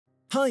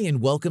Hi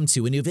and welcome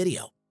to a new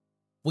video.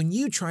 When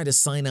you try to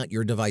sign out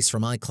your device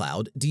from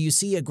iCloud, do you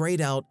see a grayed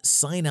out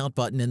Sign Out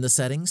button in the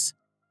settings?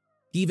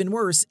 Even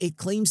worse, it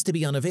claims to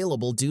be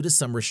unavailable due to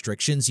some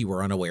restrictions you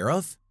were unaware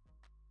of.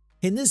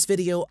 In this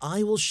video,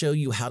 I will show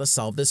you how to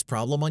solve this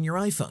problem on your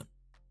iPhone.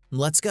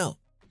 Let's go.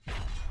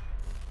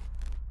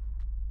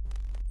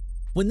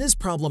 When this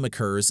problem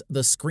occurs,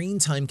 the screen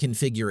time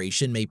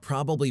configuration may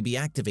probably be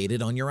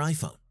activated on your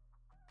iPhone.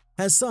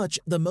 As such,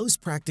 the most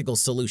practical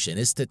solution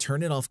is to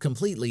turn it off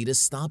completely to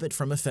stop it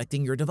from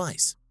affecting your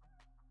device.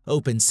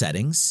 Open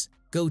Settings,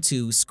 go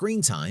to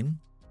Screen Time,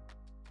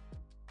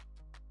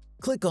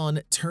 click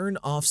on Turn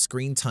Off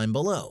Screen Time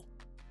below,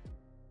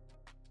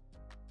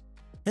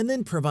 and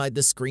then provide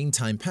the screen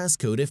time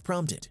passcode if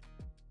prompted.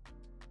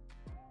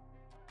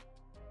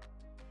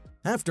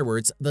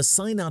 Afterwards, the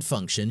Sign Out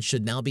function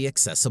should now be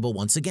accessible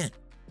once again.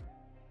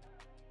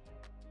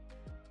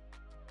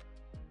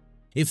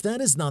 If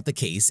that is not the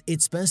case,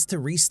 it's best to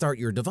restart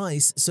your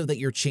device so that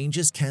your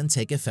changes can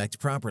take effect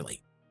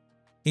properly.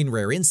 In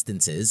rare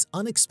instances,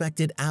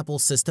 unexpected Apple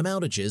system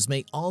outages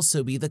may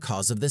also be the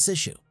cause of this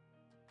issue.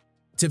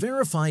 To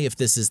verify if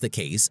this is the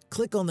case,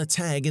 click on the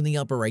tag in the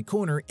upper right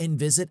corner and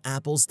visit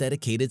Apple's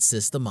dedicated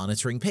system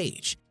monitoring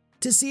page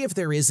to see if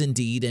there is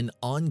indeed an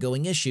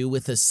ongoing issue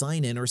with the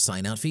sign-in or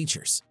sign-out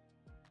features.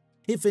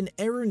 If an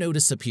error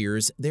notice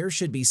appears, there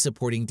should be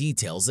supporting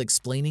details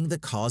explaining the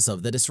cause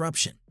of the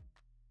disruption.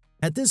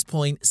 At this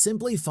point,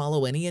 simply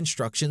follow any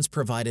instructions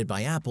provided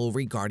by Apple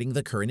regarding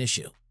the current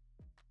issue.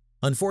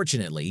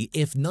 Unfortunately,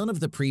 if none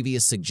of the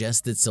previous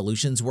suggested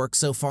solutions work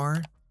so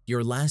far,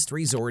 your last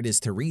resort is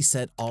to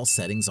reset all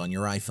settings on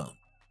your iPhone.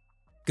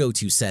 Go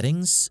to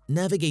Settings,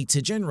 navigate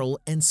to General,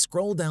 and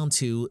scroll down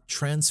to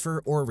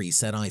Transfer or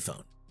Reset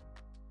iPhone.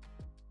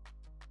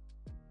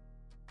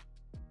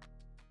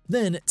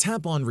 Then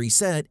tap on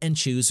Reset and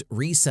choose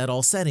Reset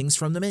All Settings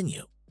from the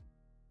menu.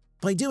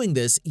 By doing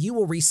this, you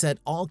will reset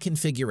all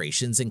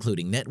configurations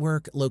including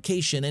network,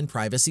 location, and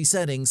privacy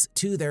settings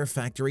to their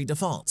factory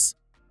defaults,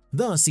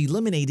 thus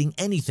eliminating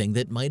anything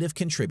that might have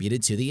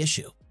contributed to the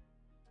issue.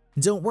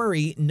 Don't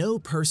worry, no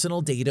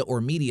personal data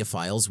or media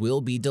files will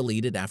be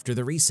deleted after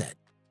the reset.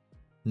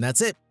 And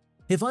that's it.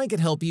 If I could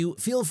help you,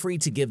 feel free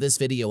to give this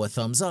video a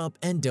thumbs up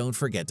and don't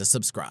forget to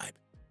subscribe.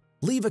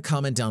 Leave a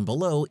comment down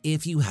below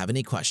if you have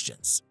any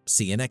questions.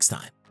 See you next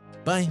time.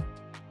 Bye.